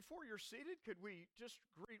before you're seated, could we just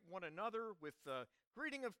greet one another with the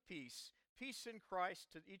greeting of peace? Peace in Christ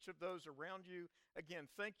to each of those around you. Again,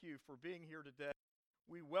 thank you for being here today.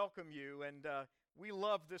 We welcome you, and we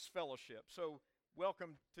love this fellowship. So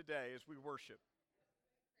welcome today as we worship.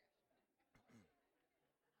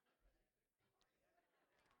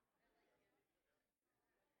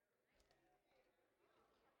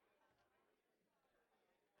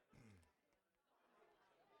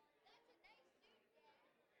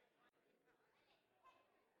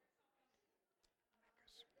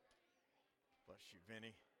 Bless you,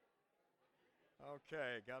 Vinny.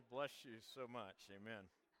 Okay, God bless you so much. Amen.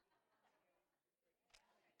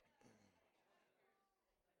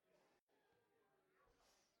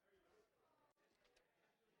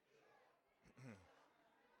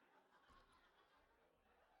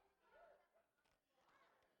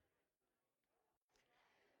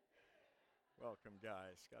 Welcome,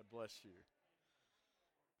 guys. God bless you.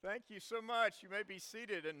 Thank you so much. You may be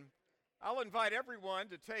seated, and I'll invite everyone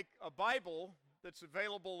to take a Bible that's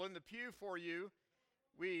available in the pew for you.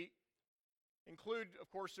 We include, of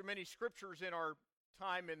course, there are many scriptures in our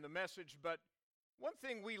time in the message, but one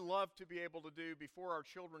thing we love to be able to do before our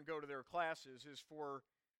children go to their classes is for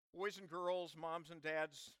boys and girls, moms and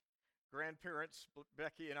dads, grandparents.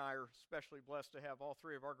 Becky and I are especially blessed to have all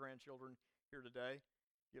three of our grandchildren here today.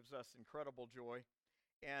 Gives us incredible joy.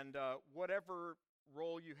 And whatever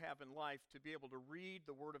role you have in life, to be able to read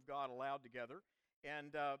the Word of God aloud together.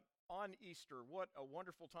 And on Easter, what a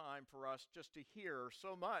wonderful time for us just to hear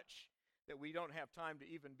so much that we don't have time to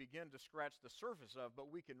even begin to scratch the surface of, but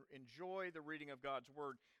we can enjoy the reading of God's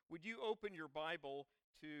Word. Would you open your Bible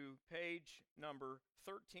to page number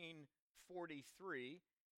 1343?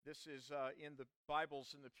 This is in the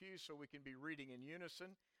Bibles in the pew, so we can be reading in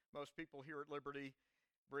unison. Most people here at Liberty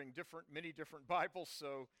bring many different Bibles,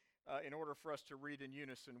 so in order for us to read in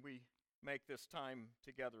unison, we make this time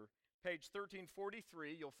together. Page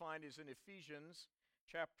 1343, you'll find, is in Ephesians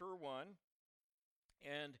chapter 1,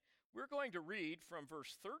 and we're going to read from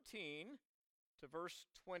verse 13 to verse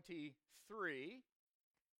 23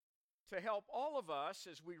 to help all of us,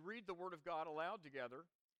 as we read the Word of God aloud together,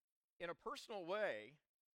 in a personal way,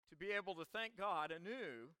 to be able to thank God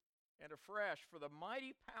anew and afresh for the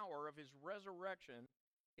mighty power of His resurrection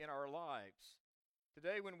in our lives.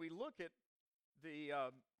 Today, when we look at the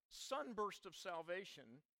sunburst of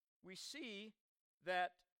salvation, we see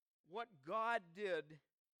that what God did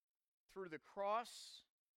through the cross,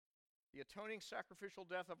 the atoning sacrificial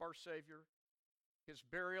death of our Savior, His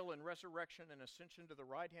burial and resurrection and ascension to the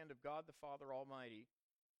right hand of God the Father Almighty,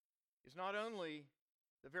 is not only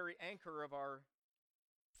the very anchor of our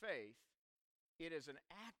faith, it is an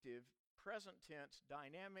active, present tense,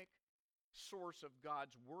 dynamic source of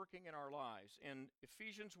God's working in our lives. And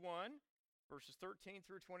Ephesians 1, verses 13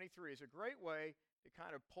 through 23 is a great way to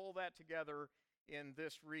kind of pull that together in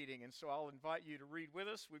this reading. And so I'll invite you to read with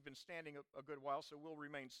us. We've been standing a good while, so we'll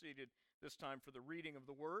remain seated this time for the reading of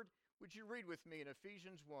the Word. Would you read with me in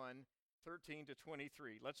Ephesians 1, 13 to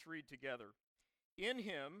 23? Let's read together. In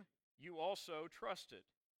Him you also trusted,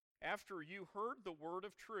 after you heard the word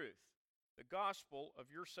of truth, the gospel of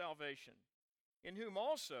your salvation, in whom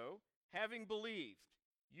also, having believed,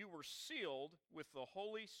 you were sealed with the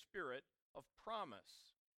Holy Spirit of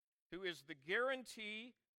promise, who is the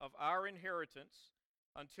guarantee of our inheritance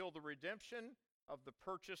until the redemption of the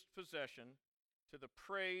purchased possession, to the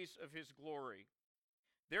praise of His glory.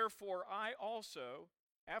 Therefore I also,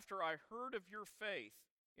 after I heard of your faith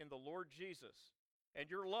in the Lord Jesus and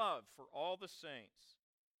your love for all the saints,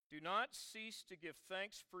 do not cease to give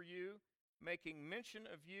thanks for you, making mention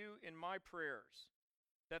of you in my prayers,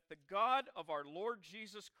 that the God of our Lord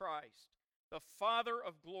Jesus Christ, the Father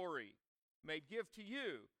of glory, may give to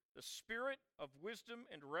you the spirit of wisdom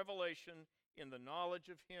and revelation in the knowledge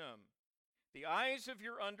of Him, the eyes of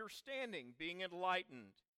your understanding being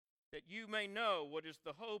enlightened, that you may know what is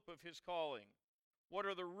the hope of His calling, what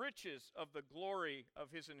are the riches of the glory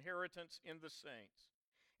of His inheritance in the saints,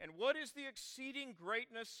 and what is the exceeding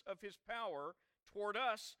greatness of His power toward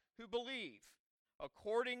us who believe,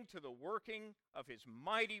 according to the working of His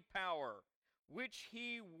mighty power, which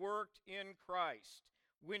He worked in Christ,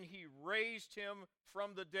 when He raised Him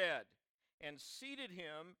from the dead, and seated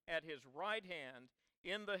Him at His right hand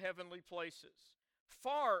in the heavenly places,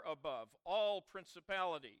 far above all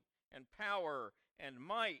principality and power and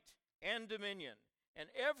might and dominion, and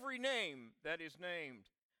every name that is named,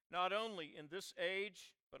 not only in this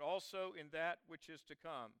age, but also in that which is to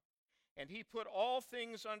come. And He put all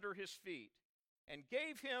things under His feet, and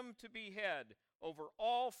gave Him to be head over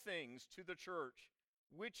all things to the church,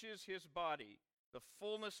 which is His body, the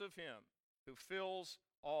fullness of Him who fills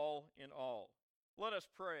all in all. Let us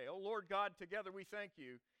pray. Oh Lord God, together we thank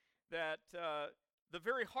you that the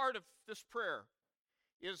very heart of this prayer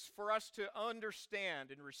is for us to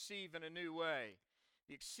understand and receive in a new way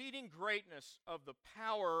the exceeding greatness of the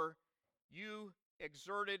power you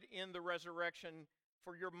exerted in the resurrection.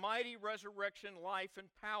 For your mighty resurrection life and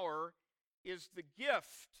power is the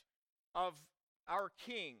gift of our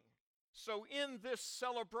King. So in this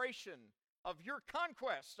celebration of your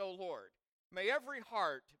conquest, O Lord, may every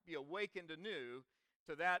heart be awakened anew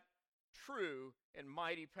to that true and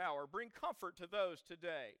mighty power. Bring comfort to those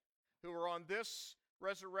today who are on this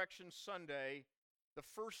Resurrection Sunday, the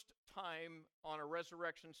first time on a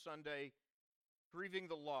Resurrection Sunday, grieving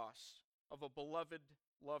the loss of a beloved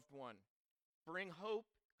loved one. Bring hope,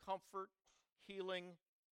 comfort, healing,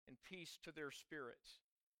 and peace to their spirits.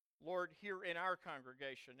 Lord, here in our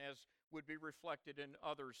congregation, as would be reflected in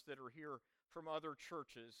others that are here from other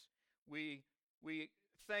churches, we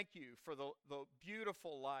thank you for the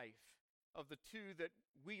beautiful life of the two that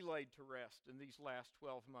we laid to rest in these last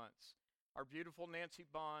 12 months, our beautiful Nancy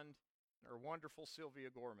Bond and our wonderful Sylvia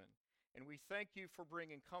Gorman. And we thank you for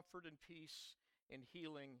bringing comfort and peace and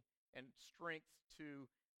healing and strength to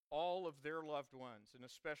all of their loved ones. And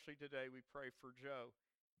especially today, we pray for Joe.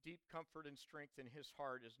 Deep comfort and strength in his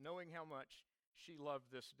heart is knowing how much she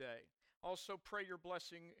loved this day. Also pray your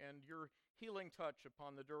blessing and your healing touch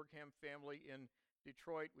upon the Durkham family in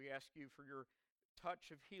Detroit. We ask you for your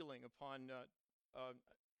touch of healing upon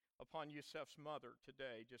Yusef's mother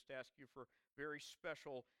today. Just ask you for very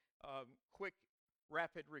special, quick,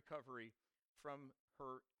 rapid recovery from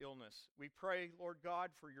her illness. We pray, Lord God,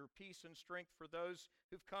 for your peace and strength for those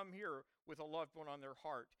who've come here with a loved one on their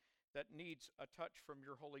heart that needs a touch from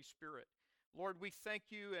your Holy Spirit. Lord, we thank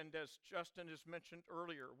you, and as Justin has mentioned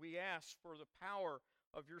earlier, we ask for the power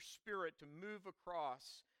of your Spirit to move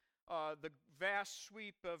across the vast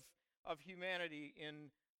sweep of humanity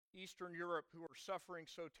in Eastern Europe who are suffering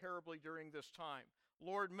so terribly during this time.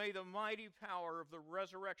 Lord, may the mighty power of the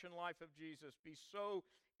resurrection life of Jesus be so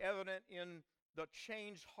evident in the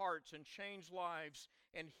changed hearts and changed lives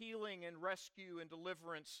and healing and rescue and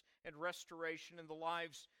deliverance and restoration in the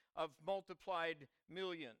lives of multiplied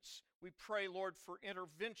millions. We pray, Lord, for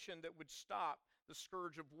intervention that would stop the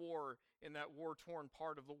scourge of war in that war-torn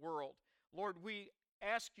part of the world. Lord, we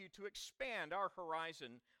ask you to expand our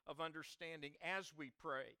horizon of understanding as we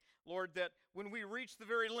pray. Lord, that when we reach the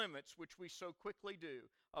very limits, which we so quickly do,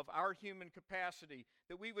 of our human capacity,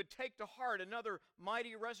 that we would take to heart another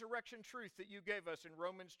mighty resurrection truth that you gave us in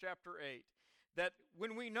Romans chapter 8, that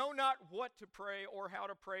when we know not what to pray or how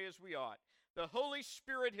to pray as we ought, the Holy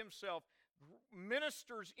Spirit himself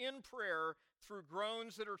ministers in prayer through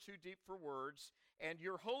groans that are too deep for words, and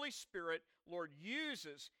your Holy Spirit, Lord,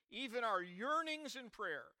 uses even our yearnings in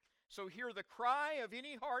prayer. So hear the cry of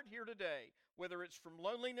any heart here today, whether it's from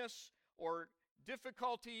loneliness or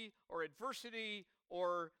difficulty or adversity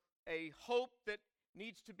or a hope that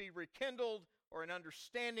needs to be rekindled or an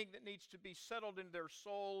understanding that needs to be settled in their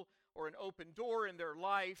soul or an open door in their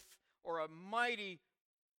life or a mighty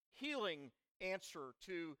healing answer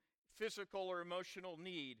to physical or emotional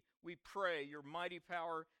need. We pray your mighty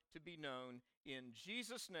power to be known in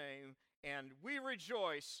Jesus' name, and we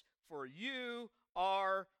rejoice for you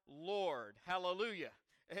are Lord. Hallelujah.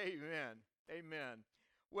 Amen. Amen.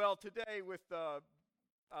 Well, today with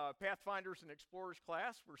Pathfinders and Explorers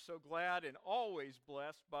class, we're so glad and always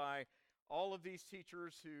blessed by all of these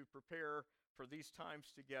teachers who prepare for these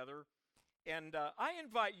times together. And I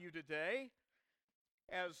invite you today,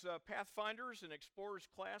 as Pathfinders and Explorers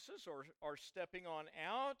classes are stepping on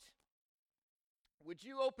out, would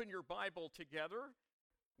you open your Bible together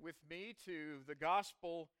with me to the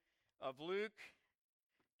Gospel of Luke,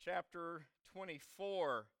 chapter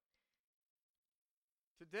 24.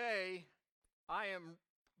 Today, I am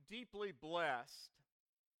deeply blessed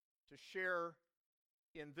to share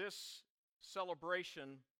in this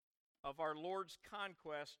celebration of our Lord's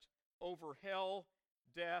conquest over hell,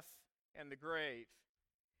 death, and the grave.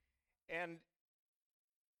 And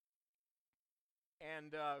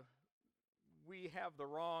we have the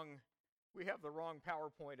wrong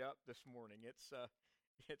PowerPoint up this morning. It's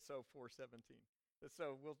 0417.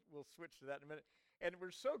 So we'll switch to that in a minute. And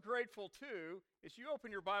we're so grateful too, as you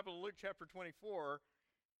open your Bible to Luke chapter 24,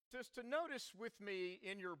 just to notice with me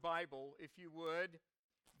in your Bible, if you would,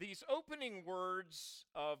 these opening words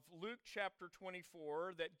of Luke chapter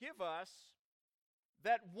 24 that give us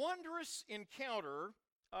that wondrous encounter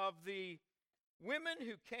of the women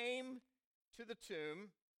who came to the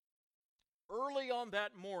tomb early on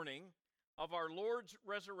that morning of our Lord's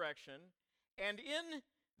resurrection. And in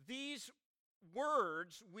these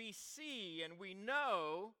words, we see and we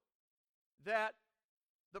know that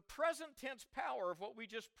the present tense power of what we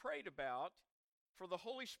just prayed about for the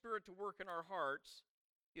Holy Spirit to work in our hearts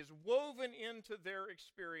is woven into their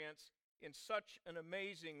experience in such an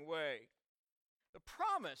amazing way. The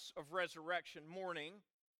promise of resurrection morning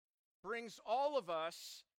brings all of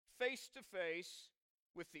us face to face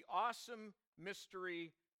with the awesome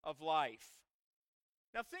mystery of life.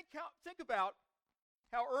 Now think about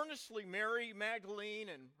how earnestly Mary Magdalene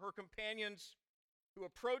and her companions who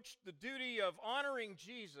approached the duty of honoring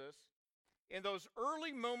Jesus in those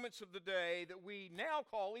early moments of the day that we now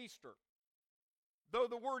call Easter. Though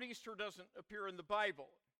the word Easter doesn't appear in the Bible,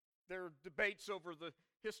 there are debates over the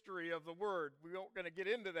history of the word. We aren't going to get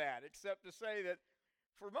into that, except to say that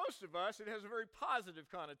for most of us, it has a very positive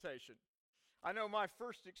connotation. I know my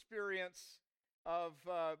first experience of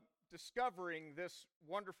discovering this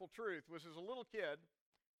wonderful truth was as a little kid.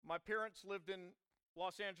 My parents lived in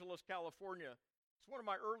Los Angeles, California. It's one of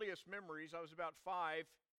my earliest memories. I was about 5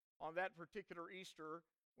 on that particular Easter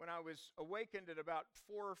when I was awakened at about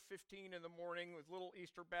 4:15 in the morning with little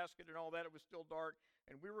Easter basket and all that. It was still dark,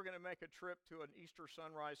 and we were going to make a trip to an Easter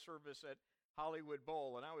sunrise service at Hollywood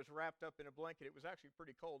Bowl, and I was wrapped up in a blanket. It was actually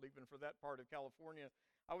pretty cold even for that part of California.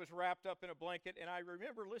 I was wrapped up in a blanket, and I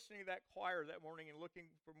remember listening to that choir that morning and looking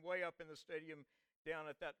from way up in the stadium down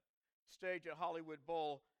at that stage at Hollywood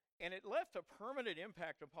Bowl, and it left a permanent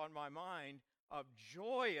impact upon my mind of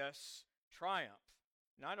joyous triumph.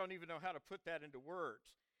 And I don't even know how to put that into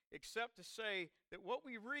words, except to say that what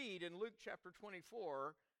we read in Luke chapter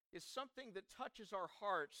 24 is something that touches our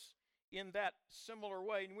hearts in that similar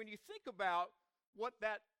way. And when you think about what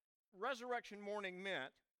that resurrection morning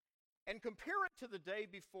meant and compare it to the day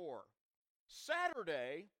before,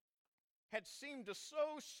 Saturday had seemed to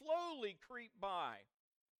so slowly creep by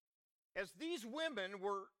as these women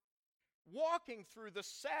were walking through the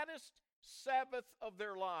saddest Sabbath of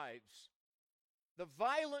their lives, the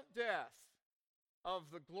violent death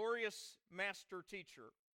of the glorious master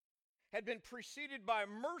teacher had been preceded by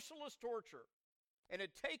merciless torture and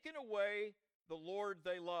had taken away the Lord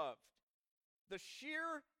they loved. The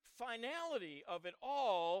sheer finality of it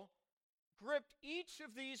all gripped each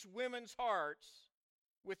of these women's hearts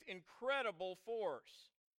with incredible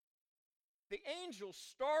force. The angel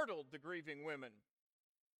startled the grieving women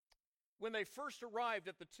when they first arrived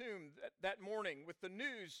at the tomb that morning with the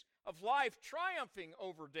news of life triumphing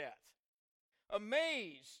over death.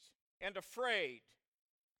 Amazed and afraid,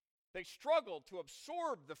 they struggled to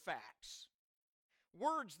absorb the facts.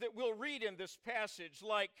 Words that we'll read in this passage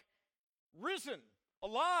like risen,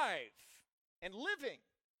 alive, and living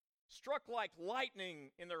struck like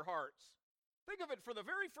lightning in their hearts. Think of it for the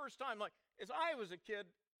very first time, like as I was a kid,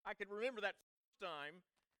 I could remember that first time,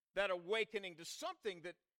 that awakening to something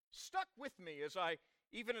that stuck with me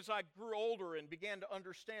even as I grew older and began to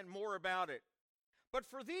understand more about it. But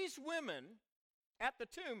for these women at the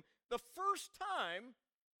tomb, the first time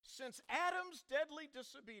since Adam's deadly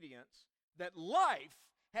disobedience that life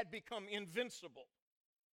had become invincible.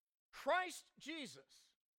 Christ Jesus,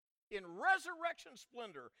 in resurrection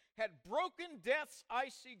splendor, had broken death's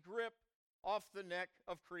icy grip off the neck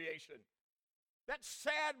of creation. That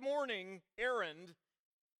sad morning errand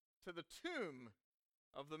to the tomb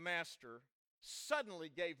of the Master suddenly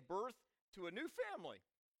gave birth to a new family,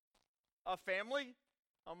 a family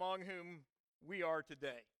among whom we are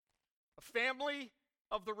today, a family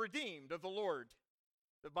of the redeemed of the Lord,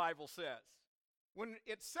 the Bible says, when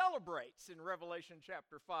it celebrates in Revelation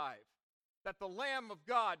chapter 5 that the Lamb of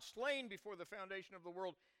God, slain before the foundation of the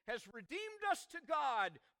world, has redeemed us to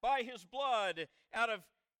God by his blood out of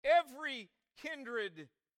every kindred,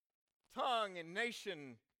 tongue, and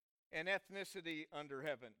nation and ethnicity under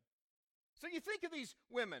heaven. So you think of these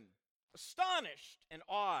women, astonished and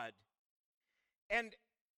awed, and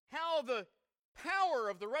how the power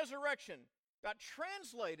of the resurrection got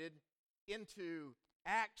translated into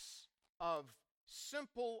acts of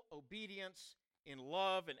simple obedience in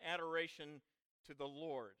love and adoration to the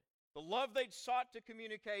Lord. The love they'd sought to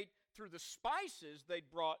communicate through the spices they'd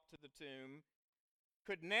brought to the tomb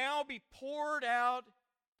could now be poured out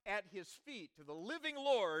at his feet to the living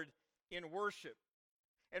Lord in worship.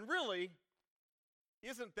 And really,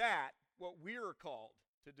 isn't that what we're called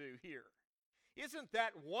to do here? Isn't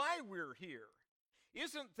that why we're here?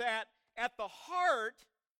 Isn't that at the heart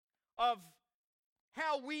of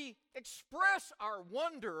how we express our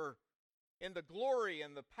wonder in the glory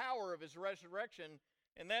and the power of his resurrection?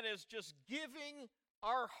 And that is just giving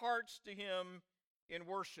our hearts to him in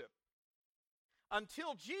worship.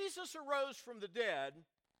 Until Jesus arose from the dead,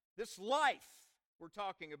 this life we're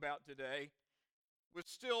talking about today was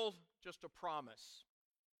still just a promise.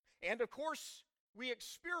 And of course, we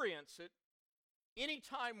experience it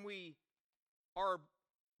anytime we are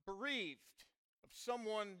bereaved of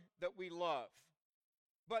someone that we love.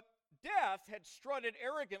 But death had strutted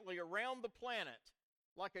arrogantly around the planet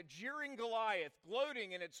like a jeering Goliath,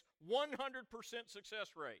 gloating in its 100%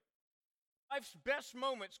 success rate. Life's best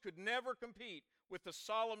moments could never compete with the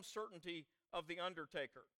solemn certainty of the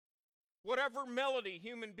undertaker. Whatever melody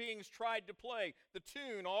human beings tried to play, the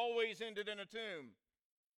tune always ended in a tomb.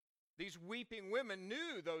 These weeping women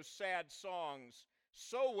knew those sad songs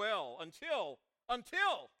so well until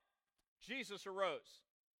Jesus arose.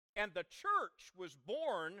 And the church was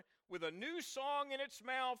born with a new song in its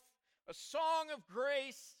mouth, a song of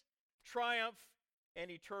grace, triumph,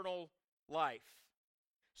 and eternal life.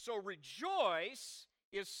 So rejoice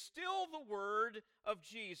is still the word of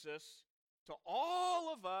Jesus to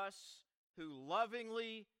all of us who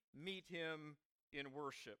lovingly meet him in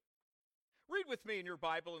worship. Read with me in your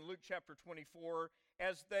Bible in Luke chapter 24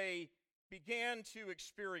 as they began to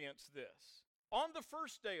experience this. On the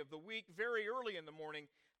first day of the week, very early in the morning,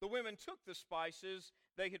 the women took the spices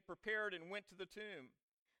they had prepared and went to the tomb.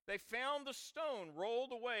 They found the stone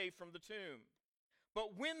rolled away from the tomb.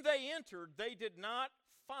 But when they entered, they did not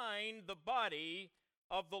find the body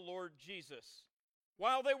of the Lord Jesus.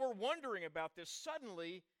 While they were wondering about this,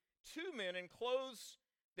 suddenly 2 men in clothes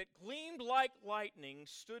that gleamed like lightning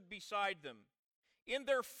stood beside them. In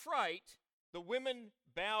their fright, the women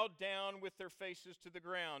bowed down with their faces to the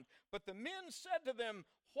ground. But the men said to them,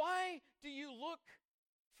 "Why do you look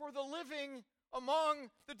for the living among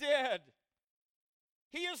the dead?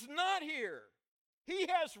 He is not here. He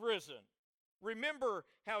has risen. Remember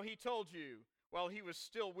how he told you while he was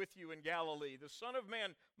still with you in Galilee. The Son of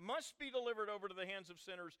Man must be delivered over to the hands of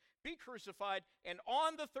sinners, be crucified, and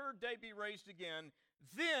on the third day be raised again."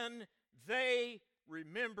 Then they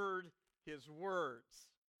remembered his words.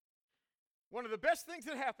 One of the best things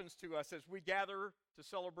that happens to us as we gather to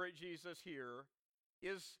celebrate Jesus here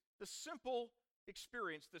is the simple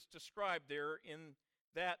experience that's described there in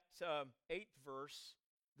that 8th verse.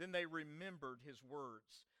 Then they remembered his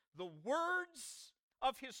words. The words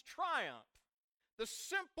of his triumph, the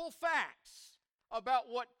simple facts about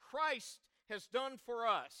what Christ has done for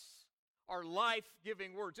us are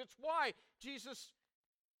life-giving words. It's why Jesus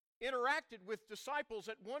interacted with disciples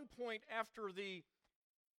at one point after the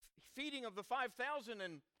feeding of the 5,000,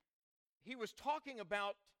 and he was talking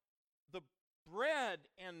about the bread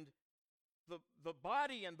and the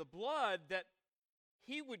body and the blood that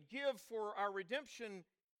he would give for our redemption,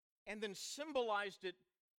 and then symbolized it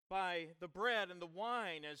by the bread and the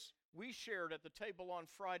wine as we shared at the table on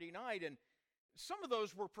Friday night. And some of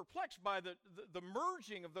those were perplexed by the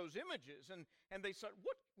merging of those images, and they said,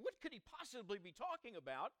 what could he possibly be talking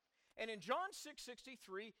about? And in John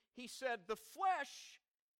 6:63, he said, "The flesh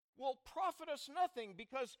will profit us nothing,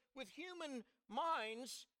 because with human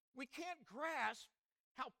minds we can't grasp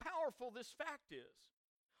how powerful this fact is.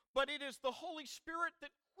 But it is the Holy Spirit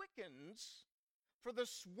that quickens, for the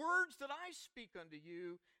words that I speak unto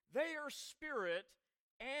you, they are spirit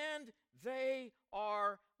and they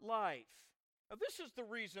are life." Now, this is the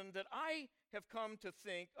reason that I have come to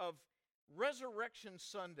think of Resurrection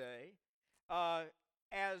Sunday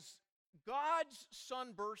as God's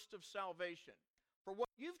sunburst of salvation. For what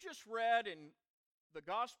you've just read in the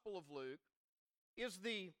Gospel of Luke is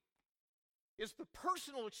the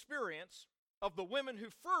personal experience of the women who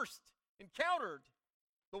first encountered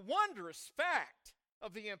the wondrous fact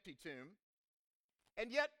of the empty tomb.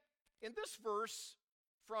 And yet, in this verse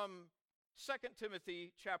from 2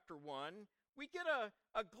 Timothy chapter 1, we get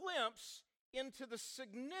a glimpse into the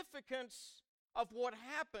significance of what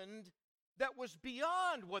happened that was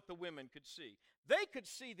beyond what the women could see. They could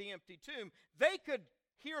see the empty tomb. They could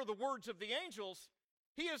hear the words of the angels.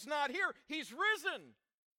 He is not here. He's risen.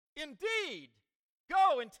 Indeed,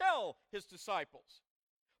 go and tell his disciples.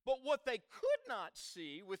 But what they could not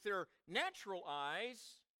see with their natural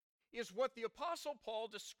eyes is what the Apostle Paul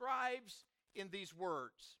describes in these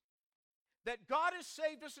words. That God has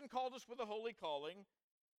saved us and called us with a holy calling,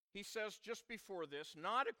 he says just before this,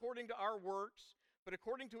 not according to our works, but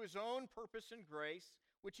according to his own purpose and grace,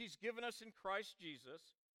 which he's given us in Christ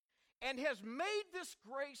Jesus, and has made this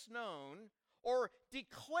grace known, or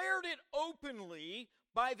declared it openly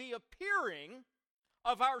by the appearing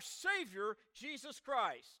of our Savior, Jesus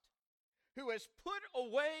Christ, who has put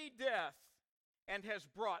away death and has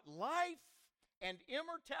brought life and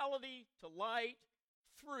immortality to light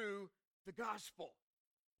through the gospel.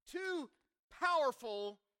 Two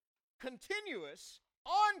powerful, continuous,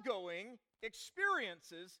 ongoing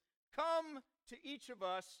experiences come to each of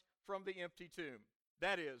us from the empty tomb.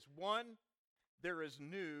 That is, one, there is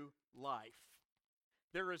new life.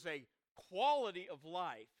 There is a quality of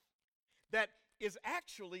life that is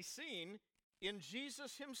actually seen in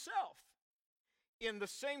Jesus himself. In the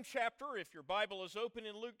same chapter, if your Bible is open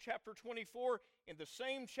in Luke chapter 24, in the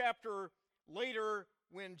same chapter later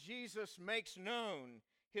when Jesus makes known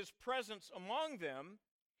his presence among them,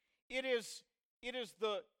 it is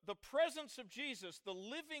the presence of Jesus, the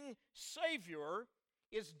living Savior,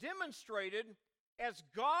 is demonstrated as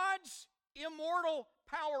God's immortal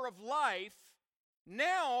power of life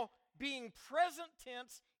now being present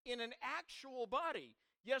tense in an actual body.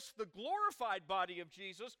 Yes, the glorified body of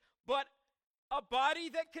Jesus, but a body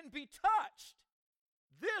that can be touched.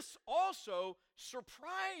 This also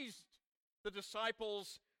surprised the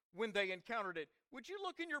disciples when they encountered it. Would you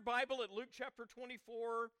look in your Bible at Luke chapter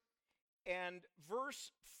 24 and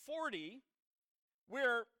verse 40,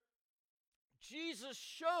 where Jesus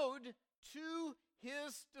showed to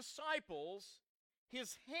his disciples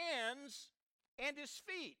his hands and his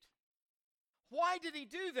feet. Why did he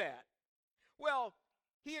do that? Well,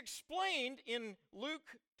 he explained in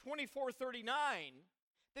Luke 24:39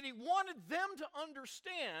 that he wanted them to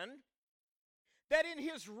understand that in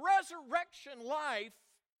his resurrection life,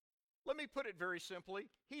 let me put it very simply,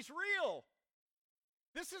 he's real.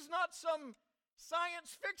 This is not some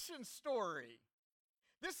science fiction story.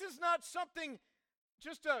 This is not something,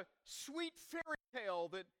 just a sweet fairy tale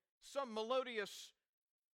that some melodious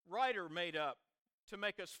writer made up to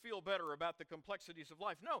make us feel better about the complexities of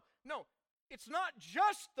life. No, it's not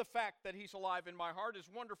just the fact that he's alive in my heart, as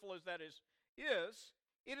wonderful as that is.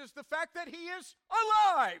 It is the fact that he is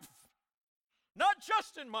alive. Not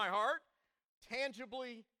just in my heart,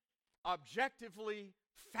 tangibly, objectively,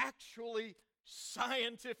 factually,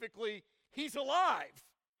 scientifically, he's alive.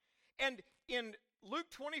 And in Luke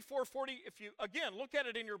 24:40, if you, again, look at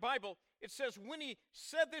it in your Bible, it says, when he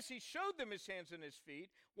said this, he showed them his hands and his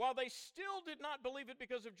feet. While they still did not believe it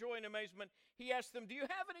because of joy and amazement, he asked them, do you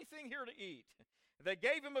have anything here to eat? They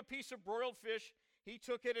gave him a piece of broiled fish. He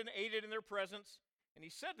took it and ate it in their presence. And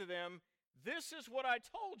he said to them, this is what I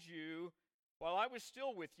told you while I was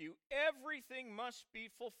still with you. Everything must be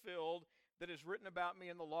fulfilled that is written about me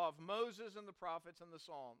in the law of Moses and the prophets and the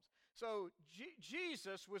Psalms. So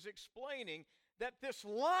Jesus was explaining that this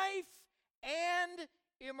life and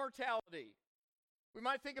immortality, we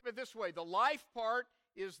might think of it this way. The life part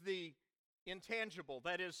is the intangible,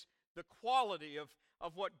 that is the quality of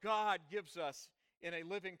what God gives us in a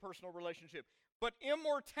living personal relationship. But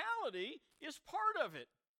immortality is part of it.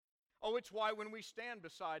 Oh, it's why when we stand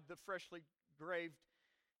beside the freshly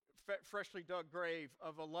dug grave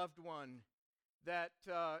of a loved one, that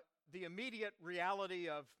the immediate reality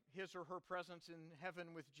of his or her presence in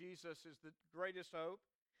heaven with Jesus is the greatest hope.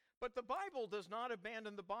 But the Bible does not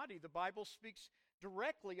abandon the body. The Bible speaks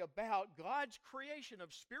directly about God's creation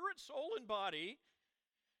of spirit, soul, and body,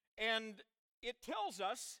 and it tells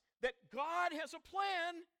us that God has a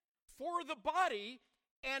plan for the body,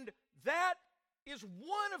 and that is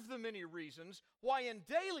one of the many reasons why in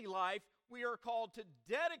daily life we are called to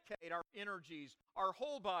dedicate our energies, our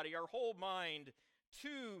whole body, our whole mind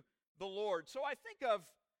to the Lord. So I think of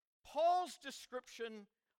Paul's description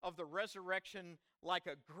of the resurrection like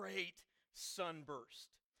a great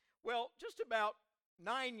sunburst. Well, just about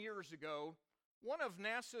 9 years ago, one of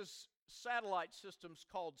NASA's satellite systems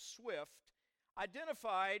called SWIFT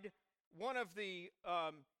identified one of the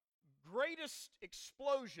greatest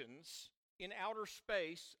explosions in outer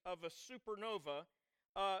space of a supernova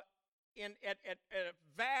at a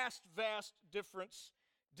vast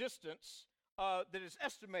distance that is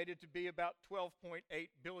estimated to be about 12.8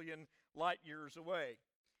 billion light years away.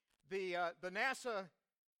 The NASA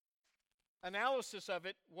analysis of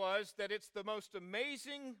it was that it's the most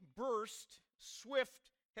amazing burst SWIFT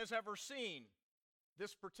has ever seen,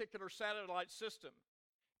 this particular satellite system.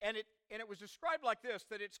 And it was described like this,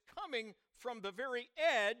 that it's coming from the very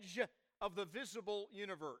edge of the visible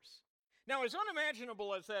universe. Now, as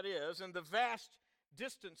unimaginable as that is, and the vast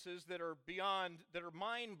distances that are beyond, that are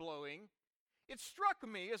mind-blowing, it struck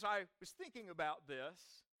me as I was thinking about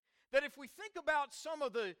this, that if we think about some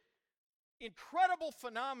of the incredible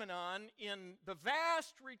phenomenon in the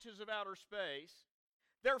vast reaches of outer space,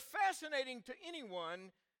 they're fascinating to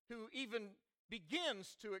anyone who even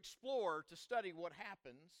begins to explore, to study what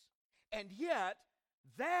happens. And yet,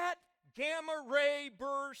 that gamma ray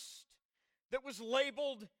burst that was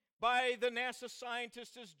labeled by the NASA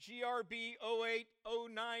scientists as GRB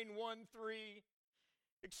 080913,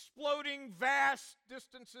 exploding vast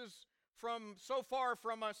distances from so far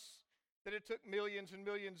from us that it took millions and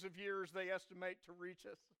millions of years, they estimate, to reach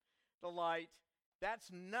us, the light.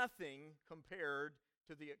 That's nothing compared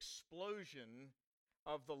to the explosion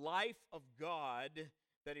of the life of God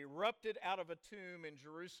that erupted out of a tomb in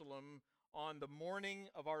Jerusalem on the morning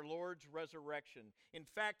of our Lord's resurrection. In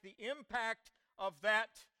fact, the impact of that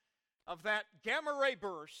gamma ray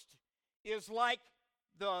burst is like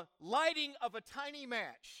the lighting of a tiny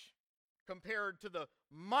match compared to the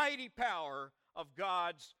mighty power of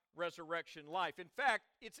God's resurrection life. In fact,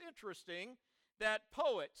 it's interesting that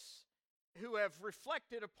poets who have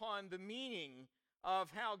reflected upon the meaning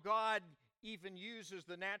of how God even uses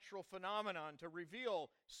the natural phenomenon to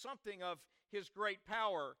reveal something of his great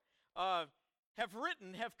power,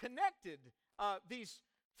 have connected these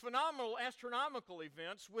phenomenal astronomical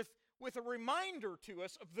events with a reminder to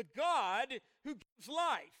us of the God who gives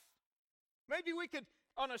life. Maybe we could,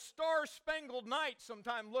 on a star-spangled night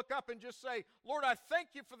sometime, look up and just say, Lord, I thank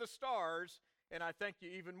you for the stars, and I thank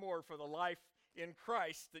you even more for the life in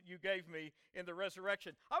Christ that you gave me in the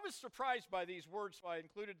resurrection. I was surprised by these words, so I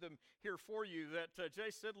included them here for you, that J.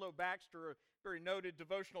 Sidlow Baxter, a very noted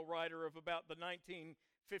devotional writer of about the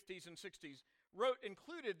 1950s and 60s,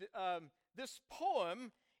 included this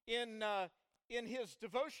poem in his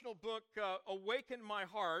devotional book, Awaken My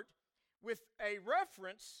Heart, with a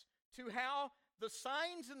reference to how the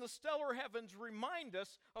signs in the stellar heavens remind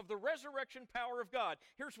us of the resurrection power of God.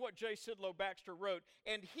 Here's what J. Sidlow Baxter wrote.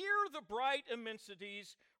 And here the bright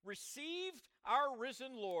immensities received our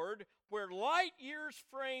risen Lord, where light years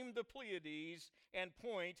frame the Pleiades and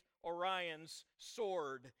point Orion's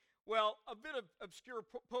sword. Well, a bit of obscure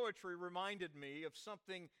poetry reminded me of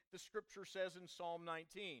something the Scripture says in Psalm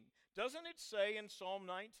 19. Doesn't it say in Psalm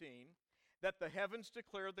 19 that the heavens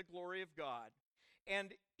declare the glory of God?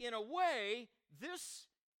 And in a way, this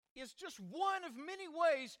is just one of many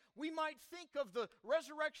ways we might think of the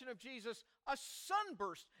resurrection of Jesus, a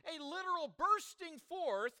sunburst, a literal bursting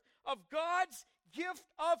forth of God's gift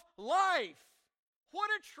of life.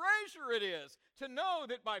 What a treasure it is to know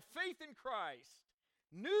that by faith in Christ,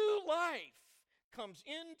 new life comes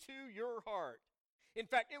into your heart. In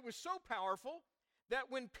fact, it was so powerful that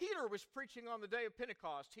when Peter was preaching on the day of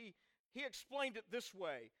Pentecost, he explained it this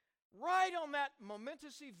way. Right on that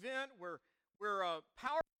momentous event where a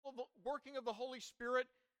powerful working of the Holy Spirit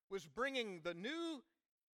was bringing the new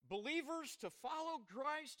believers to follow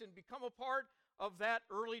Christ and become a part of that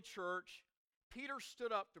early church, Peter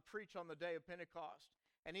stood up to preach on the day of Pentecost,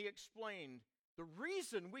 and he explained the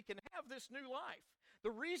reason we can have this new life,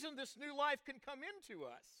 the reason this new life can come into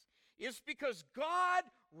us, is because God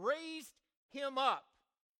raised him up,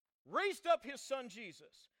 raised up his son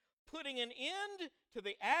Jesus, putting an end to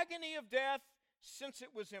the agony of death, since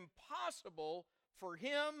it was impossible for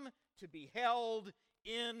him to be held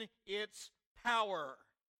in its power.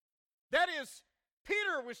 That is,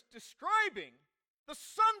 Peter was describing the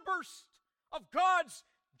sunburst of God's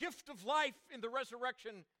gift of life in the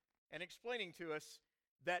resurrection and explaining to us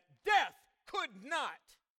that death could not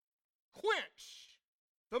quench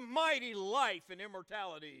the mighty life and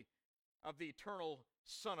immortality of the eternal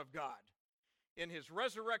Son of God. In his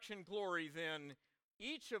resurrection glory, then,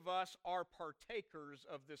 each of us are partakers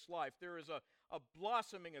of this life. There is a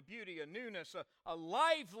blossoming, a beauty, a newness, a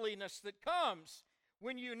liveliness that comes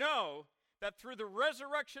when you know that through the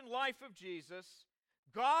resurrection life of Jesus,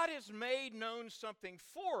 God has made known something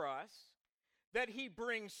for us that he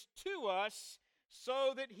brings to us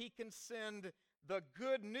so that he can send the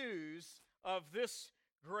good news of this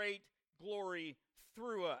great glory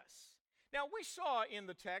through us. Now, we saw in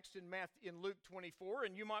the text in Luke 24,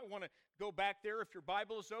 and you might want to go back there if your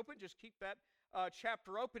Bible is open. Just keep that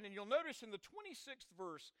chapter open, and you'll notice in the 26th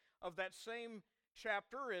verse of that same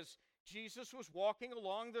chapter, as Jesus was walking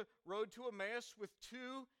along the road to Emmaus with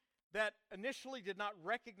two that initially did not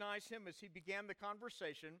recognize him as he began the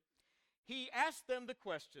conversation, he asked them the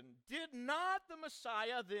question, did not the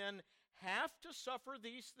Messiah then have to suffer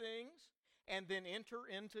these things and then enter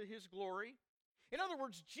into his glory? In other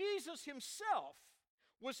words, Jesus himself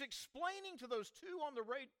was explaining to those two on the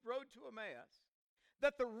road to Emmaus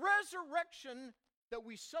that the resurrection that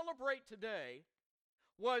we celebrate today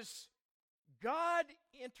was God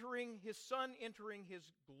entering, his Son entering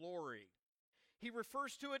his glory. He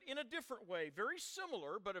refers to it in a different way, very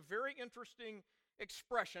similar, but a very interesting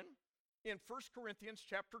expression in 1 Corinthians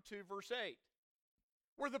chapter 2, verse 8,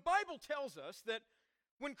 where the Bible tells us that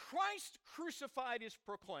when Christ crucified is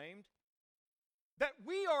proclaimed, that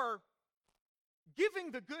we are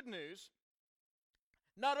giving the good news,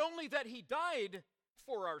 not only that he died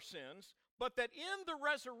for our sins, but that in the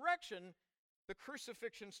resurrection, the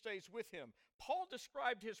crucifixion stays with him. Paul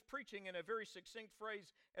described his preaching in a very succinct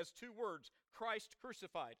phrase as two words, Christ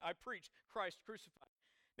crucified. I preach Christ crucified.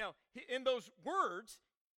 Now, in those words,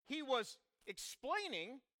 he was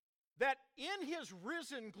explaining that in his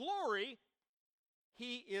risen glory,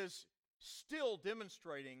 he is still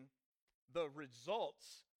demonstrating the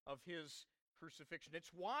results of his crucifixion.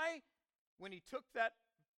 It's why when he took that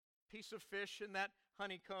piece of fish and that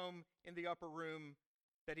honeycomb in the upper room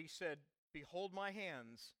that he said, "Behold my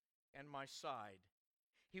hands and my side."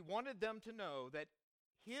 He wanted them to know that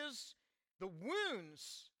the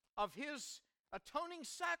wounds of his atoning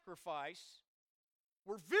sacrifice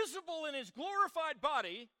were visible in his glorified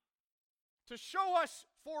body to show us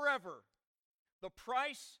forever the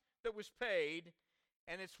price that was paid.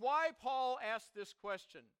 And it's why Paul asked this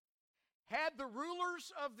question. Had the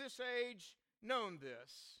rulers of this age known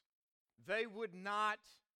this, they would not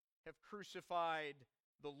have crucified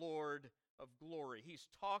the Lord of glory. He's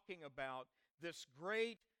talking about this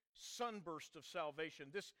great sunburst of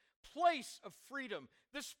salvation, this place of freedom,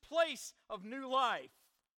 this place of new life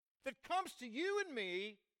that comes to you and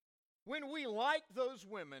me when we, like those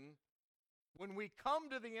women, when we come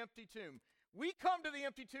to the empty tomb. We come to the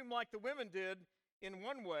empty tomb like the women did in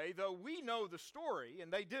one way, though we know the story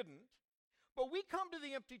and they didn't. But we come to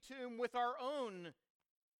the empty tomb with our own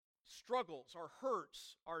struggles, our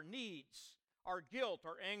hurts, our needs, our guilt,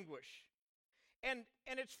 our anguish. And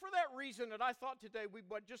it's for that reason that I thought today we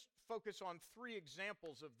would just focus on 3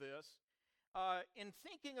 examples of this in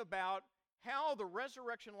thinking about how the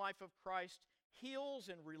resurrection life of Christ heals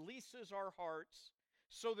and releases our hearts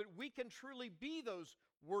so that we can truly be those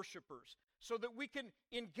worshipers, so that we can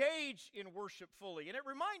engage in worship fully. And it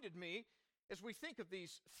reminded me, as we think of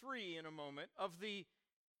these 3 in a moment, of the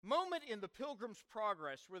moment in the Pilgrim's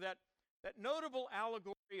Progress where that notable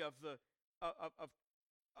allegory of the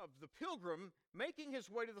pilgrim making his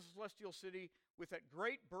way to the celestial city with that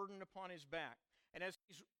great burden upon his back. And as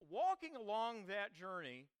he's walking along that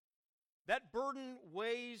journey, that burden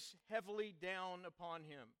weighs heavily down upon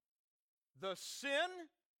him. The sin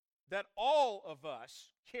that all of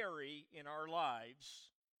us carry in our lives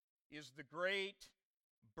is the great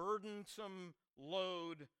burdensome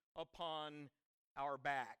load upon our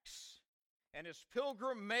backs. And as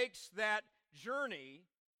Pilgrim makes that journey,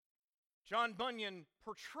 John Bunyan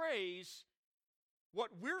portrays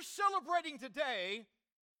what we're celebrating today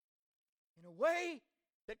in a way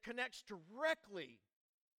that connects directly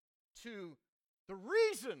to the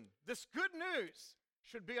reason this good news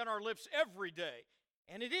should be on our lips every day.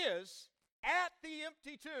 And it is at the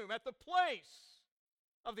empty tomb, at the place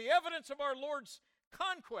of the evidence of our Lord's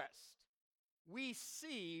conquest, we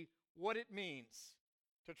see what it means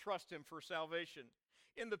to trust Him for salvation.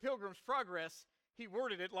 In the Pilgrim's Progress, he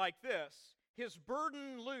worded it like this: his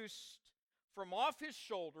burden loosed from off his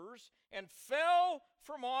shoulders and fell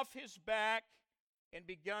from off his back and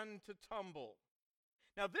begun to tumble.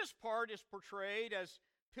 Now this part is portrayed as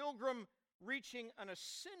Pilgrim reaching an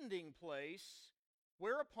ascending place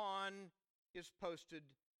whereupon is posted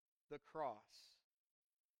the cross.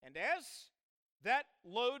 And as that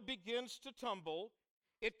load begins to tumble,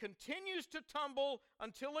 it continues to tumble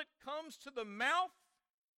until it comes to the mouth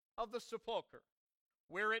of the sepulcher,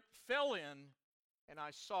 where it fell in, and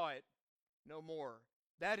I saw it no more.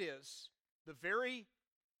 That is the very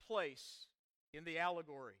place in the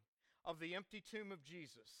allegory of the empty tomb of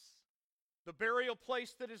Jesus, the burial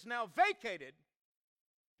place that is now vacated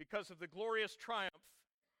because of the glorious triumph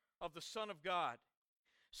of the Son of God.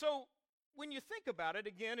 So when you think about it,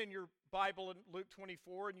 again in your Bible in Luke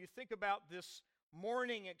 24, and you think about this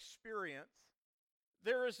mourning experience,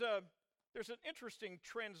 there's an interesting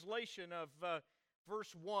translation of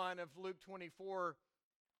verse 1 of Luke 24,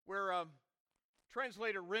 where a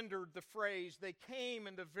translator rendered the phrase, "They came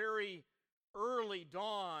in the very early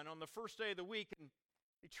dawn on the first day of the week," and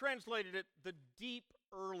he translated it, "the deep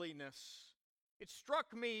earliness." It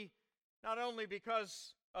struck me not only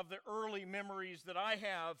because of the early memories that I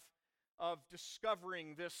have of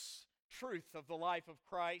discovering this truth of the life of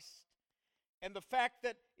Christ, and the fact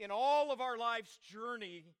that in all of our life's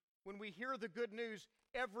journey, when we hear the good news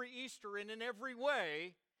every Easter and in every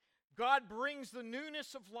way, God brings the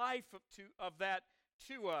newness of life of that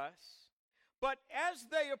to us. But as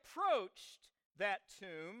they approached that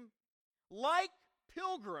tomb, like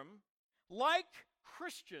Pilgrim, like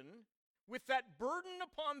Christian, with that burden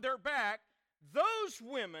upon their back, those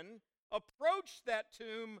women approached that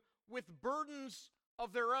tomb with burdens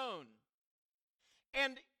of their own.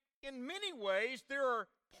 And in many ways, there are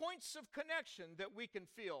points of connection that we can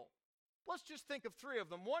feel. Let's just think of 3 of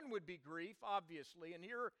them. One would be grief, obviously, and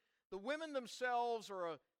here the women themselves are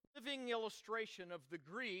a living illustration of the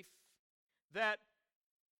grief that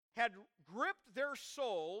had gripped their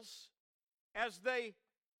souls as they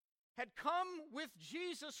had come with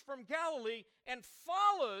Jesus from Galilee and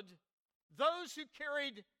followed those who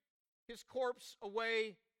carried his corpse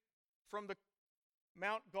away from the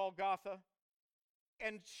Mount Golgotha,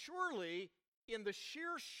 and surely in the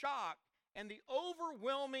sheer shock and the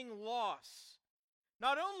overwhelming loss,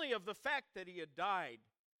 not only of the fact that he had died,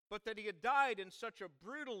 but that he had died in such a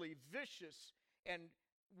brutally vicious and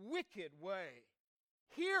wicked way.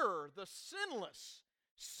 Here, the sinless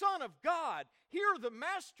Son of God, here, the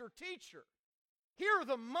Master Teacher, here,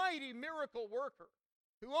 the mighty miracle worker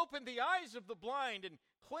who opened the eyes of the blind and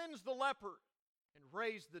cleansed the leper and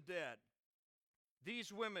raised the dead.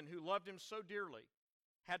 These women who loved him so dearly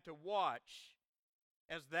had to watch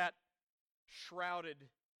as that shrouded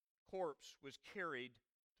corpse was carried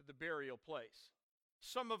to the burial place.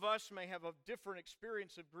 Some of us may have a different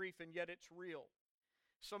experience of grief, and yet it's real.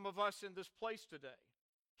 Some of us in this place today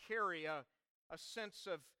carry a sense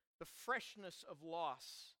of the freshness of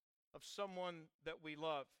loss of someone that we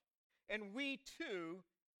love. And we too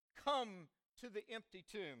come to the empty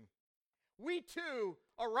tomb. We too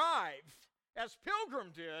arrive, as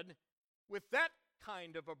Pilgrim did, with that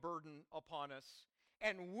kind of a burden upon us.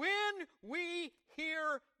 And when we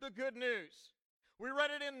hear the good news, we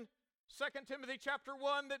read it in 2 Timothy chapter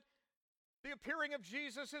 1 that the appearing of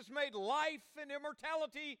Jesus has made life and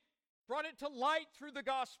immortality, brought it to light through the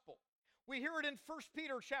gospel. We hear it in 1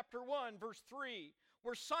 Peter chapter 1, verse 3,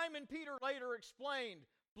 where Simon Peter later explained,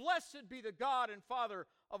 "Blessed be the God and Father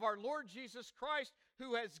of our Lord Jesus Christ,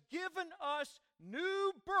 who has given us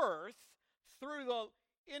new birth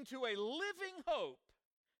into a living hope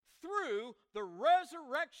through the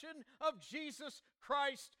resurrection of Jesus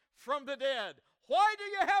Christ from the dead." Why do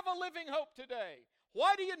you have a living hope today?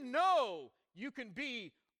 Why do you know you can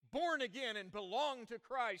be born again and belong to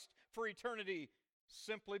Christ for eternity?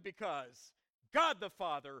 Simply because God the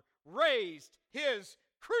Father raised his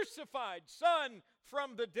crucified Son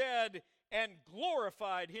from the dead and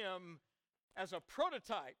glorified him as a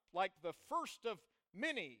prototype, like the first of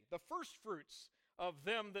many, the first fruits of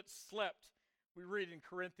them that slept, we read in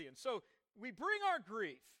Corinthians. So we bring our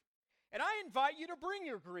grief, and I invite you to bring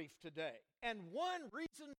your grief today. And one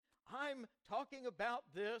reason I'm talking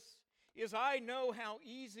about this is I know how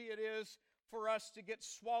easy it is for us to get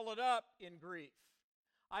swallowed up in grief.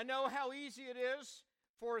 I know how easy it is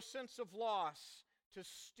for a sense of loss to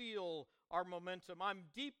steal our momentum. I'm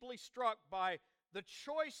deeply struck by the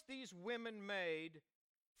choice these women made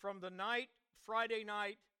from the night, Friday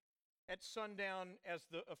night at sundown, as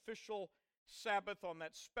the official Sabbath on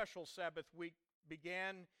that special Sabbath week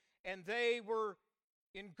began, and they were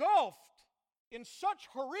engulfed in such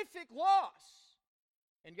horrific loss.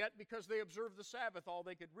 And yet, because they observed the Sabbath, all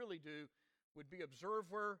they could really do would be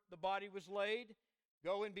observe where the body was laid,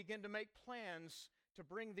 go and begin to make plans to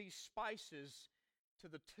bring these spices to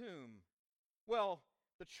the tomb. Well,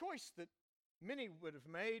 the choice that many would have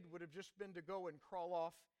made would have just been to go and crawl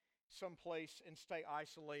off someplace and stay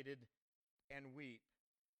isolated and weep.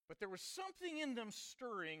 But there was something in them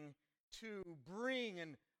stirring to bring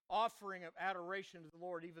an offering of adoration to the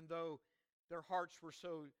Lord, even though their hearts were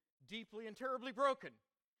so deeply and terribly broken.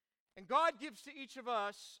 And God gives to each of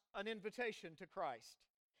us an invitation to Christ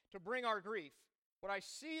to bring our grief. What I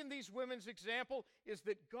see in these women's example is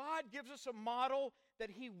that God gives us a model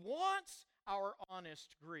that he wants our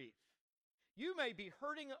honest grief. You may be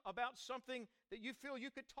hurting about something that you feel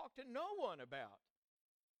you could talk to no one about,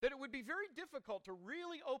 that it would be very difficult to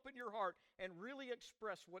really open your heart and really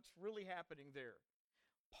express what's really happening there.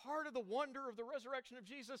 Part of the wonder of the resurrection of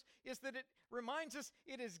Jesus is that it reminds us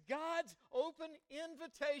it is God's open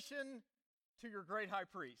invitation to your great high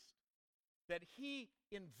priest, that he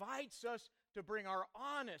invites us to bring our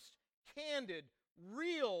honest, candid,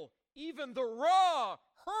 real, even the raw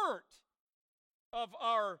hurt of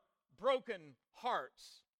our broken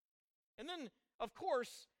hearts. And then, of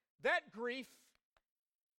course, that grief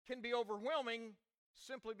can be overwhelming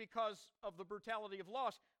simply because of the brutality of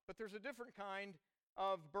loss. But there's a different kind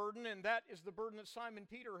of burden, and that is the burden that Simon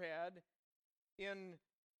Peter had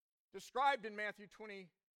described in Matthew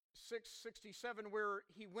 26:67, where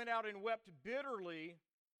he went out and wept bitterly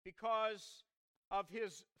because of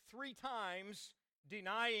his 3 times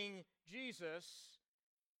denying Jesus,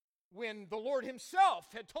 when the Lord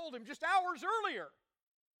himself had told him just hours earlier,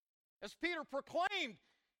 as Peter proclaimed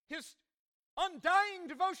his undying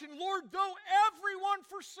devotion, "Lord, though everyone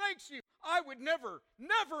forsakes you, I would never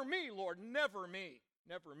me, Lord, never me.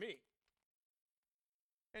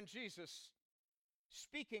 And Jesus,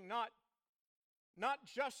 speaking not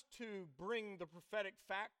just to bring the prophetic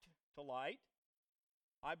fact to light,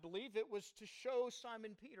 I believe it was to show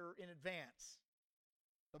Simon Peter in advance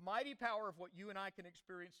the mighty power of what you and I can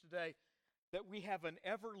experience today, that we have an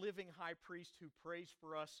ever-living high priest who prays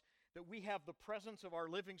for us, that we have the presence of our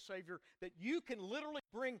living Savior, that you can literally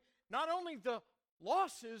bring not only the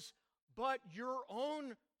losses, but your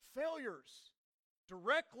own failures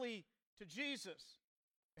directly to Jesus.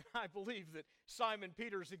 And I believe that Simon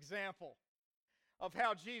Peter's example of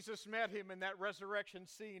how Jesus met him in that resurrection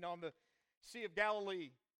scene on the Sea of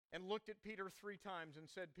Galilee and looked at Peter 3 times and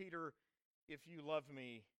said, "Peter, if you love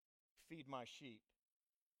me, feed my sheep."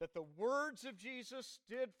 That the words of Jesus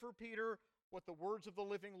did for Peter what the words of the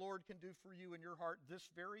living Lord can do for you in your heart this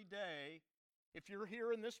very day. If you're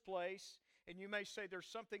here in this place and you may say, "There's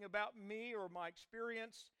something about me or my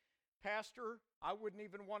experience, Pastor, I wouldn't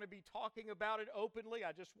even want to be talking about it openly.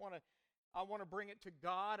 I want to bring it to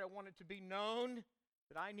God. I want it to be known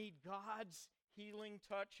that I need God's healing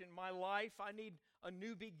touch in my life. I need a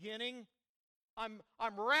new beginning. I'm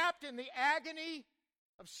wrapped in the agony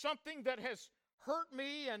of something that has hurt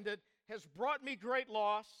me and that has brought me great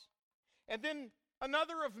loss." And then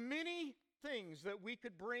another of many things that we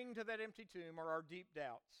could bring to that empty tomb are our deep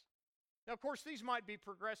doubts. Now, of course, these might be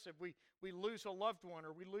progressive. We lose a loved one,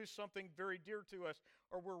 or we lose something very dear to us,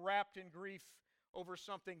 or we're wrapped in grief over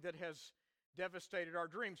something that has devastated our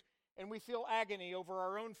dreams, and we feel agony over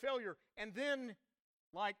our own failure. And then,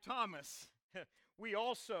 like Thomas, we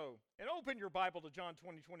also, and open your Bible to John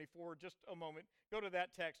 20:24, just a moment. Go to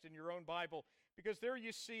that text in your own Bible, because there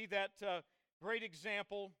you see that great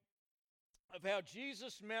example of how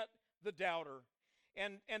Jesus met the doubter.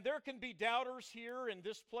 And there can be doubters here in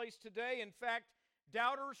this place today. In fact,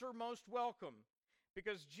 doubters are most welcome,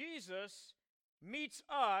 because Jesus meets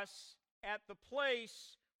us at the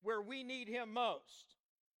place where we need him most.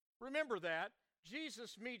 Remember that.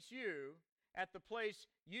 Jesus meets you at the place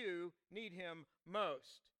you need him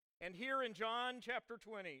most. And here in John chapter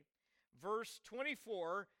 20, verse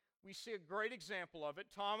 24, we see a great example of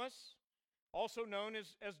it. Thomas, also known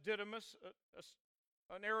as Didymus,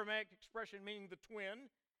 an Aramaic expression meaning the twin,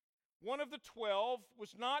 one of the 12,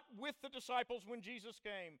 was not with the disciples when Jesus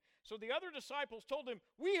came. So the other disciples told him,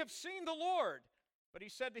 "We have seen the Lord." But he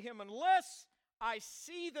said to him, "Unless I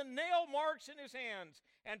see the nail marks in his hands,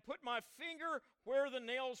 and put my finger where the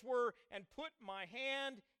nails were, and put my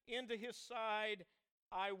hand into his side,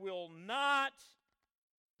 I will not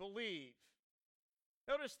believe."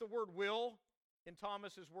 Notice the word "will" in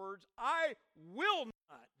Thomas's words. I will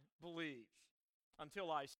not believe until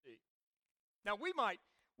I see. Now we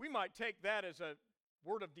might take that as a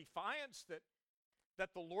word of defiance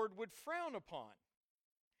that the Lord would frown upon,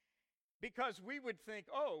 because we would think,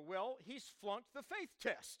 "Oh, well, he's flunked the faith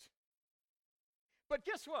test." But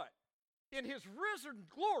guess what? In his risen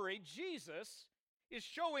glory, Jesus is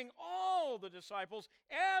showing all the disciples,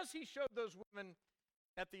 as he showed those women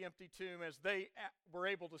at the empty tomb, as they were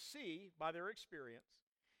able to see by their experience,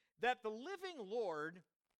 that the living Lord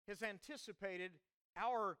has anticipated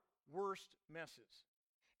our worst messes.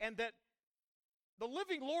 And that the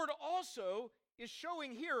living Lord also is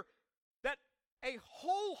showing here that a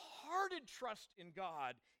wholehearted trust in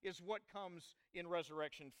God is what comes in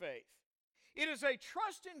resurrection faith. It is a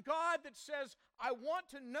trust in God that says, "I want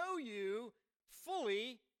to know you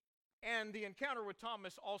fully." And the encounter with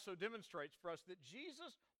Thomas also demonstrates for us that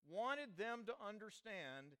Jesus wanted them to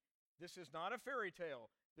understand this is not a fairy tale.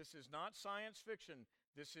 This is not science fiction.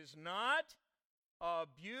 This is not a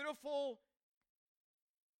beautiful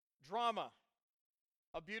drama,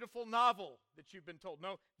 a beautiful novel that you've been told.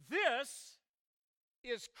 No, this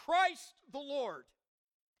is Christ the Lord,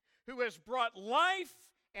 who has brought life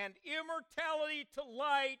and immortality to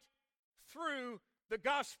light through the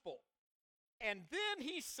gospel. And then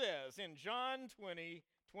he says in John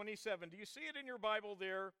 20:27, do you see it in your Bible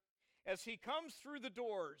there? As he comes through the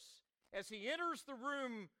doors, as he enters the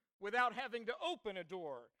room without having to open a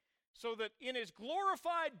door, so that in his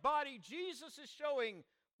glorified body, Jesus is showing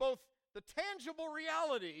both the tangible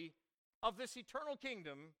reality of this eternal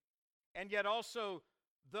kingdom and yet also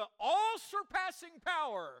the all-surpassing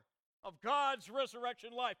power of God's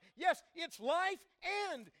resurrection life. Yes, it's life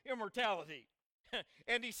and immortality.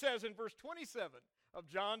 And he says in verse 27 of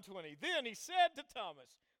John 20, then he said to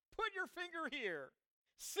Thomas, put your finger here,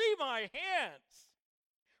 see my hands.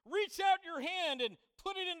 Reach out your hand and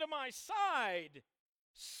put it into my side.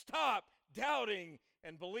 Stop doubting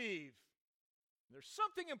and believe. There's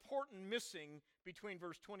something important missing between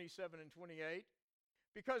verse 27 and 28,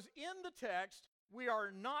 because in the text, we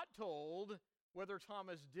are not told whether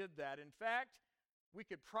Thomas did that. In fact, we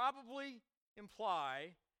could probably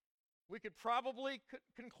imply, we could probably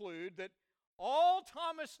conclude that all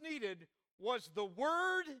Thomas needed was the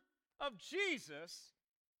word of Jesus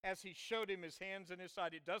as he showed him his hands and his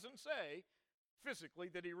side. It doesn't say physically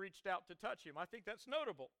that he reached out to touch him. I think that's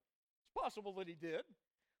notable. It's possible that he did,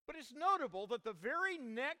 But it's notable that the very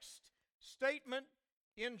next statement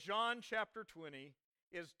in John chapter 20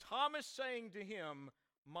 is Thomas saying to him,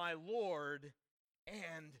 "My Lord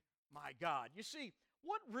and my God." You see,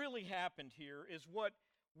 what really happened here is what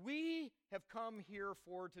we have come here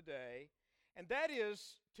for today, and that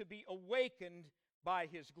is to be awakened by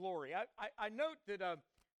His glory. I note that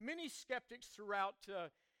many skeptics throughout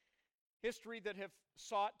history that have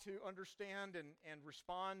sought to understand and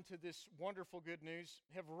respond to this wonderful good news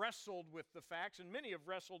have wrestled with the facts, and many have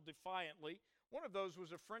wrestled defiantly. One of those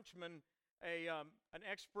was a Frenchman, an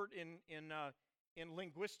expert in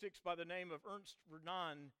linguistics by the name of Ernst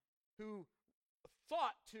Renan, who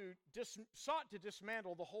sought to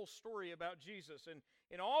dismantle the whole story about Jesus. And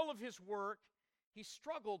in all of his work, he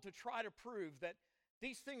struggled to try to prove that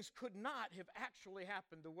these things could not have actually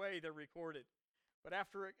happened the way they're recorded. But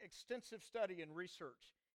after extensive study and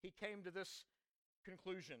research, he came to this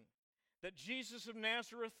conclusion that Jesus of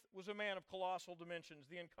Nazareth was a man of colossal dimensions,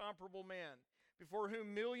 the incomparable man, before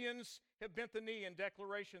whom millions have bent the knee in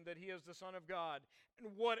declaration that he is the Son of God.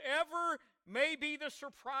 And whatever may be the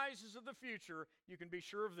surprises of the future, you can be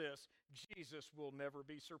sure of this: Jesus will never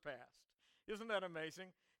be surpassed. Isn't that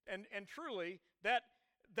amazing? And truly, that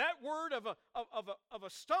word of a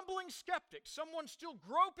stumbling skeptic, someone still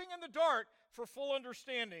groping in the dark for full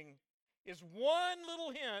understanding, is one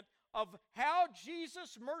little hint of how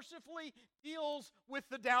Jesus mercifully deals with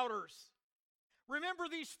the doubters. Remember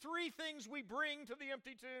these three things we bring to the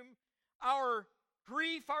empty tomb: our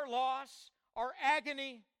grief, our loss, our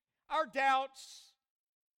agony, our doubts.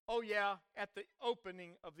 Oh yeah, at the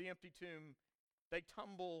opening of the empty tomb, they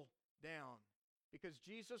tumble down, because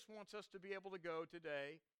Jesus wants us to be able to go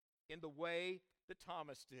today in the way that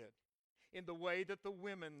Thomas did, in the way that the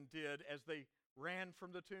women did as they ran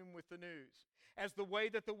from the tomb with the news, as the way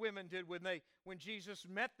that the women did when Jesus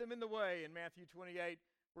met them in the way in Matthew 28,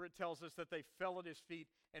 where it tells us that they fell at his feet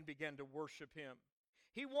and began to worship him.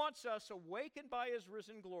 He wants us, awakened by his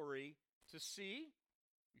risen glory, to see.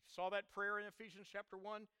 We saw that prayer in Ephesians chapter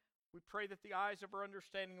 1. We pray that the eyes of our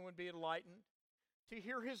understanding would be enlightened, to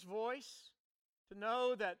hear his voice, to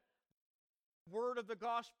know that the word of the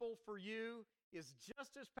gospel for you is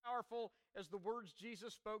just as powerful as the words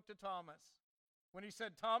Jesus spoke to Thomas when he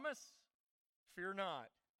said, "Thomas, fear not.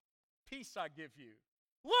 Peace I give you.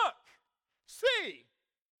 Look, see,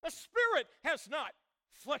 a spirit has not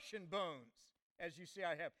flesh and bones, as you see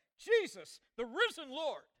I have." Jesus, the risen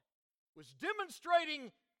Lord, was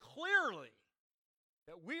demonstrating clearly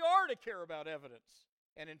that we are to care about evidence.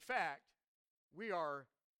 And in fact, we are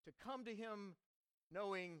to come to him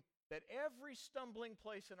knowing that every stumbling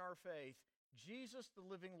place in our faith, Jesus, the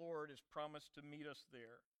living Lord, has promised to meet us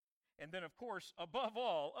there. And then, of course, above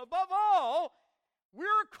all,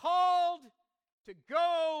 we're called to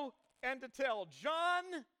go and to tell.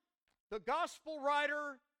 John, the gospel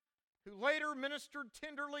writer, who later ministered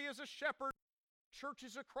tenderly as a shepherd,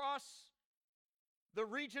 churches across the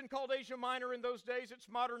region called Asia Minor in those days, it's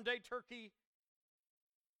modern-day Turkey.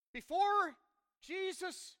 Before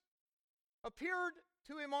Jesus appeared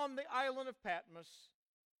to him on the island of Patmos,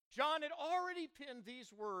 John had already penned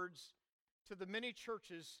these words to the many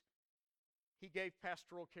churches he gave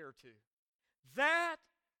pastoral care to. That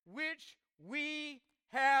which we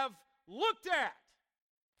have looked at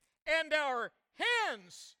and our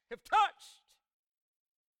hands have touched,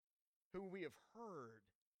 whom we have heard,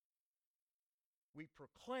 we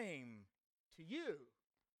proclaim to you.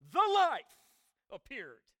 The life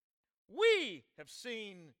appeared. We have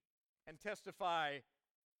seen and testify.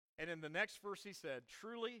 And in the next verse he said,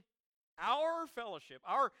 truly, our fellowship,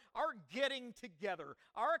 our getting together,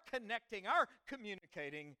 our connecting, our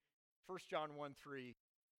communicating, 1 John 1:3,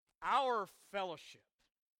 our fellowship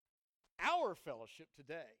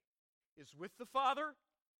today is with the Father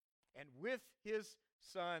and with his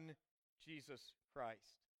Son, Jesus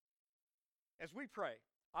Christ. As we pray,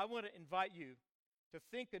 I want to invite you to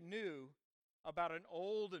think anew about an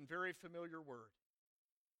old and very familiar word.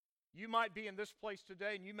 You might be in this place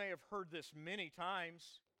today and you may have heard this many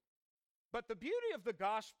times, but the beauty of the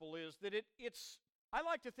gospel is that it's, I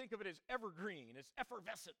like to think of it as evergreen, it's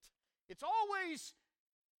effervescent. It's always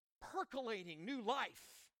percolating new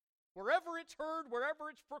life. Wherever it's heard, wherever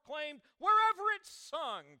it's proclaimed, wherever it's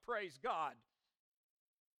sung, praise God.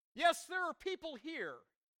 Yes, there are people here,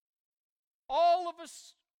 all of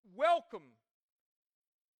us welcome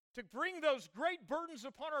to bring those great burdens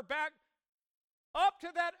upon our back up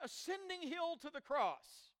to that ascending hill to the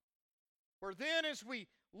cross, where then as we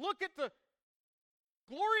look at the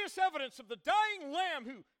glorious evidence of the dying Lamb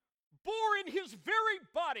who bore in his very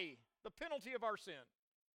body the penalty of our sin,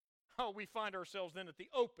 we find ourselves then at the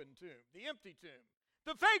open tomb, the empty tomb,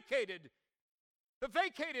 the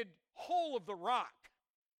vacated hole of the rock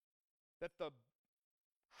that the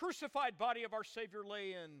crucified body of our Savior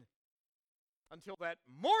lay in until that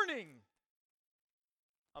morning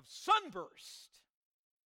of sunburst.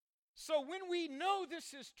 So when we know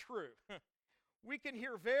this is true, we can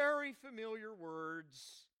hear very familiar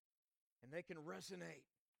words, and they can resonate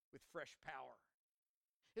with fresh power.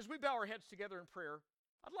 As we bow our heads together in prayer,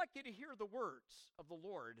 I'd like you to hear the words of the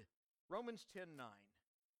Lord, Romans 10:9.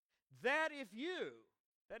 That if you,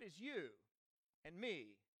 that is you and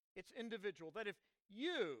me, it's individual, that if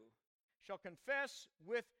you shall confess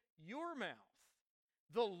with your mouth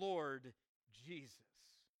the Lord Jesus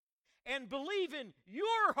and believe in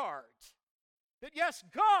your heart that yes,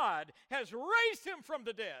 God has raised him from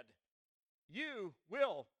the dead, you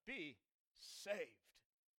will be saved.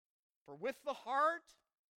 For with the heart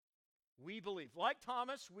we believe. Like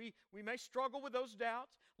Thomas, we may struggle with those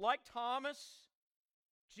doubts. Like Thomas,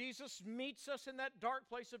 Jesus meets us in that dark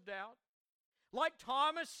place of doubt. Like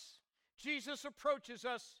Thomas, Jesus approaches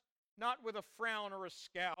us not with a frown or a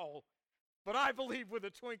scowl, but I believe with a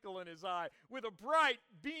twinkle in his eye, with a bright,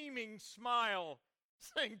 beaming smile,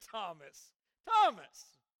 saying, Thomas,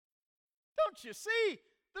 Thomas, don't you see?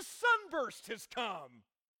 The sunburst has come.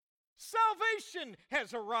 Salvation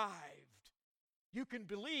has arrived. You can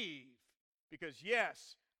believe because,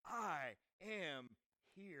 yes, I am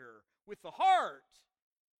here. With the heart,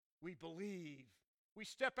 we believe. We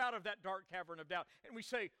step out of that dark cavern of doubt and we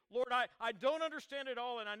say, Lord, I don't understand it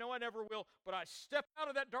all and I know I never will, but I step out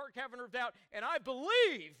of that dark cavern of doubt and I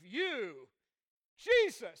believe you,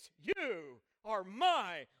 Jesus, you are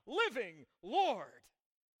my living Lord.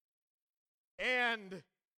 And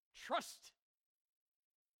trust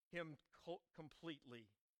him completely.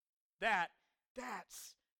 That's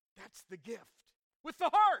the gift. With the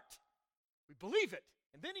heart, we believe it.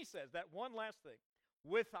 And then he says that one last thing.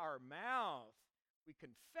 With our mouth, we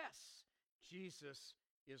confess Jesus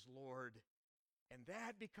is Lord. And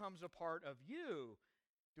that becomes a part of you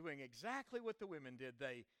doing exactly what the women did.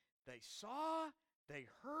 They saw, they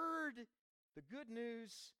heard the good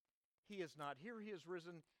news. He is not here, he is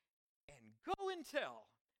risen. And go and tell.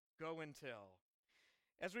 Go and tell.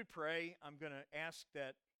 As we pray, I'm going to ask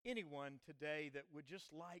that anyone today that would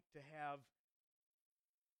just like to have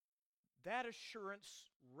that assurance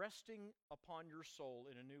resting upon your soul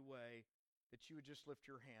in a new way, that you would just lift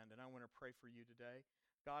your hand. And I want to pray for you today.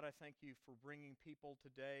 God, I thank you for bringing people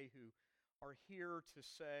today who are here to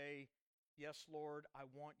say, yes, Lord, I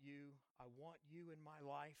want you. I want you in my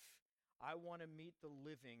life. I want to meet the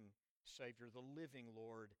living Savior, the living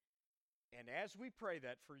Lord. And as we pray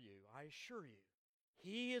that for you, I assure you,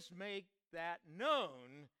 he has made that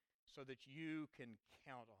known so that you can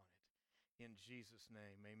count on it. In Jesus'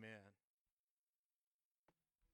 name, amen.